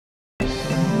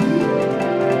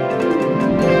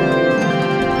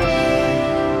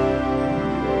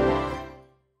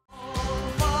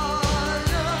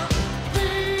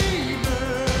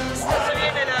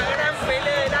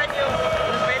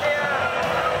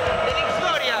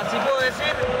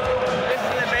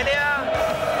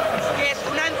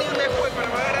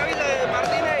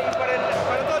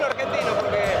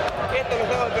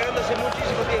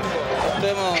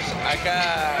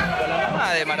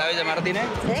Martinez?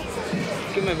 ¿Sí?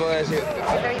 ¿Qué me puede decir?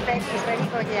 Estoy feliz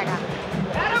porque estoy acá.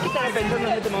 ¿Qué están pensando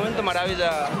en este momento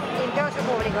Maravilla? Y en todo su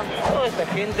público. Toda esta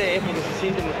gente es porque se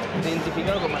sienten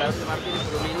identificados con Maravilla Martinez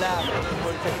por humildad,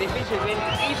 por el sacrificio que él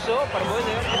hizo para poder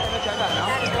llegar esta noche acá, ¿no?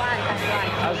 Tal cual, tal cual.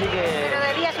 Así que... Se lo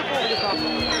debía a su público.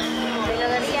 Se lo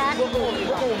debía a su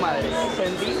público. Vos como madre,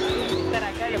 sentís estar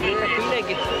acá en la primera fila y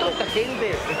que toda esta gente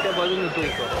esté apoyando a tu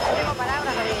hijo. Tengo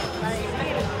palabras para decir.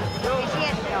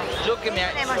 Yo que me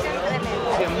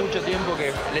hacía mucho tiempo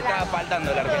que le estaba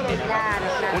faltando a la Argentina.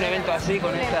 Claro. Un evento así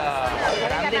con esta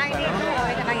grandeza,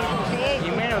 ¿no?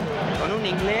 Y menos con un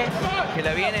inglés que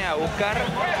la viene a buscar.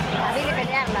 Había que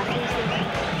pelearla, sí.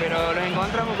 Pero nos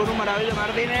encontramos con un Maravilla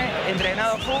Martinez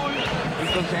entrenado full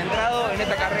y concentrado en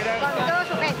esta carrera. Con todo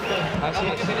su gente. Así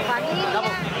es. Su familia,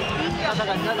 hijos.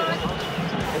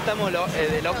 Estamos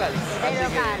de local.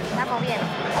 Estamos bien.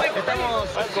 Estamos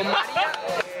con María,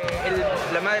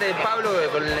 la madre de Pablo,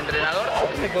 con el entrenador.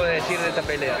 ¿Qué me puede decir de esta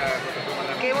pelea?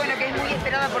 Que bueno, que es muy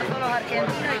esperada por todos los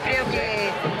argentinos y creo que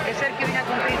el ser que viene a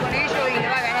cumplir con ello y le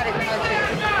va a ganar esta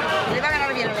noche. Le va a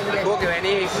ganar bien a la inglés. Vos que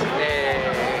venís,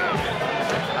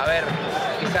 a ver,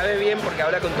 y sabés bien porque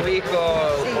hablas con tu hijo,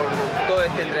 Sí. por todo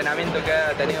este entrenamiento que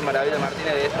ha tenido Maravilla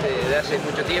Martínez de hace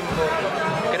mucho tiempo.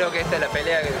 Creo que esta es la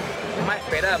pelea más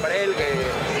esperada para él, que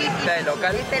Sí, está de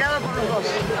local. Esperado por los dos.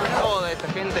 Toda esta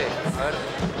gente, a ver,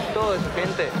 toda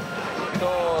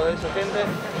esa gente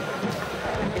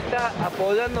está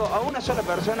apoyando a una sola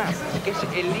persona, que es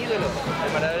el ídolo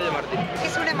de Maravilla Martínez.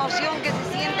 Es una emoción que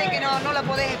se siente que no la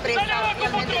podés expresar,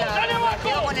 realmente la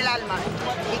quedo con el alma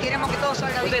y queremos que todo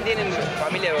salga bien. Ustedes tienen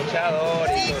familia de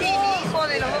boxeadores. Sí, mi hijo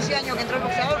de los 12 años que entró al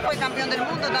boxeador fue campeón del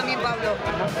mundo también, Pablo.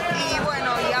 Y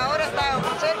bueno, y ahora está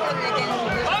con cerca de que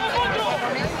empezamos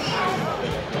con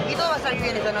él y todo va a salir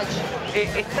bien esta noche.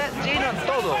 Está lleno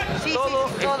todo, Sí, todo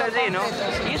sí, todo está lleno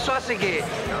completo. y eso hace que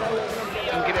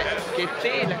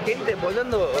esté la gente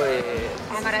apoyando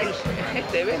Es maravilla.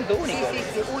 este evento único.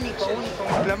 Sí, único.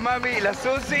 La mami, la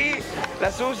Susi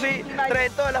trae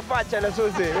toda la facha, la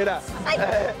Susi, mira.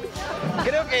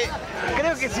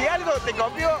 Creo que si algo te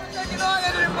copió,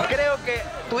 creo que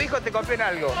tu hijo te copió en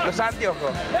algo, los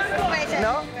anteojos,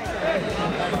 ¿no?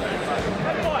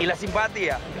 Y la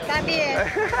simpatía. También.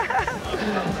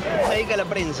 Se dedica a la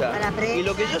prensa. A la prensa. Y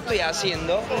lo que yo estoy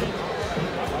haciendo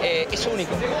es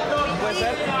único. ¿Puede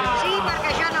ser? Sí,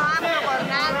 porque yo no hablo por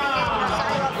nadie, no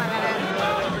salgo para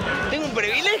nada. Tengo un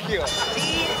privilegio.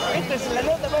 Sí. Esta es la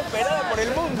nota más esperada por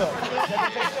el mundo.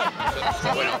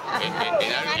 Bueno,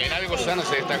 en algo sano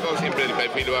se destacó siempre el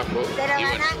perfil bajo. Pero Y,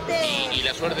 bueno, ganaste. y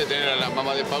la suerte de tener a la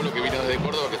mamá de Pablo que vino desde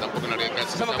Córdoba, que tampoco no haría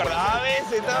caso. Somos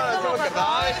cordobeses y todo, somos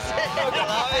cordobeses.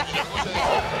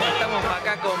 Estamos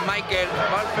acá con Michael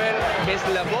Barfer, que es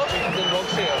la voz del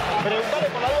boxeo. Preguntale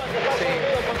por la duda que pasa.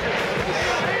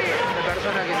 Una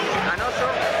persona que es canoso.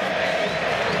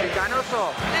 El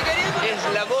canoso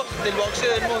es la voz del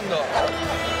boxeo del mundo.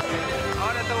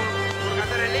 Ahora estamos por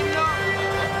cantar el himno.